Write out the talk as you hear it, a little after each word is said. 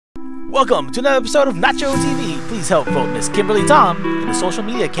Welcome to another episode of Nacho TV. Please help vote Miss Kimberly Tom in the social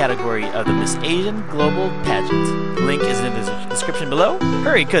media category of the Miss Asian Global Pageant. The link is in the description below.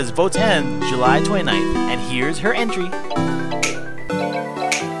 Hurry, because votes end July 29th. And here's her entry.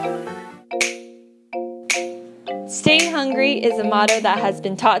 Stay hungry is a motto that has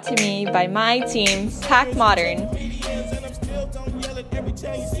been taught to me by my team, PAC Moden,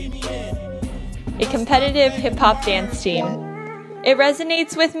 a competitive hip-hop dance team. It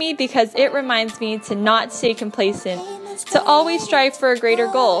resonates with me because it reminds me to not stay complacent, to always strive for a greater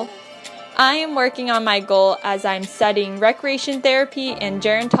goal. I am working on my goal as I'm studying Recreation Therapy and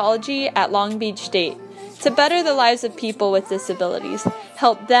Gerontology at Long Beach State to better the lives of people with disabilities,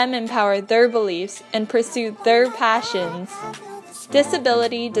 help them empower their beliefs, and pursue their passions.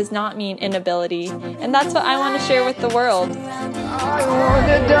 Disability does not mean inability, and that's what I want to share with the world. I want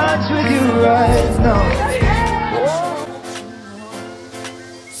to dance with you right now.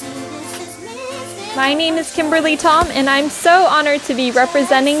 My name is Kimberly Tom, and I'm so honored to be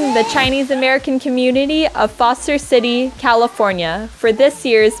representing the Chinese American community of Foster City, California for this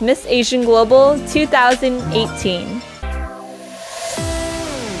year's Miss Asian Global 2018.